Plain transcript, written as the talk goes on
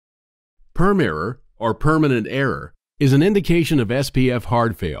Permerror, or permanent error, is an indication of SPF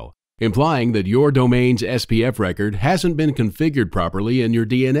hard fail, implying that your domain's SPF record hasn't been configured properly in your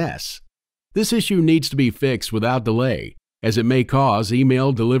DNS. This issue needs to be fixed without delay, as it may cause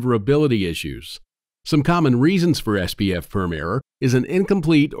email deliverability issues. Some common reasons for SPF Permerror is an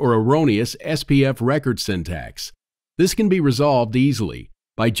incomplete or erroneous SPF record syntax. This can be resolved easily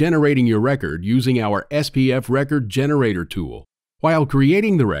by generating your record using our SPF Record Generator tool. While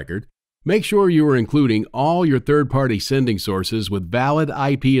creating the record, make sure you are including all your third-party sending sources with valid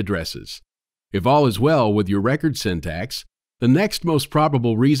IP addresses. If all is well with your record syntax, the next most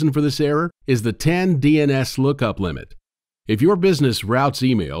probable reason for this error is the 10 DNS Lookup Limit. If your business routes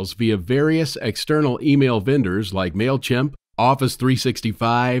emails via various external email vendors like MailChimp, Office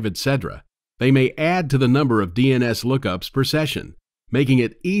 365, etc., they may add to the number of DNS lookups per session, making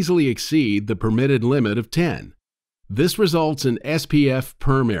it easily exceed the permitted limit of 10. This results in SPF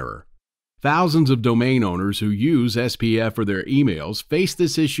Permerror. Thousands of domain owners who use SPF for their emails face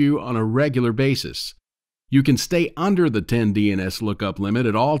this issue on a regular basis. You can stay under the 10 DNS lookup limit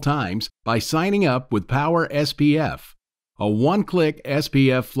at all times by signing up with Power SPF, a one-click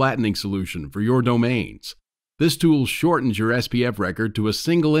SPF flattening solution for your domains. This tool shortens your SPF record to a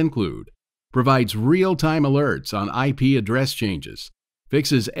single include, provides real-time alerts on IP address changes,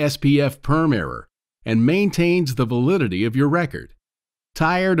 fixes SPF Permerror, and maintains the validity of your record.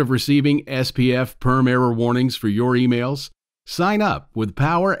 Tired of receiving SPF Permerror warnings for your emails? Sign up with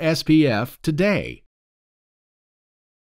Power SPF today.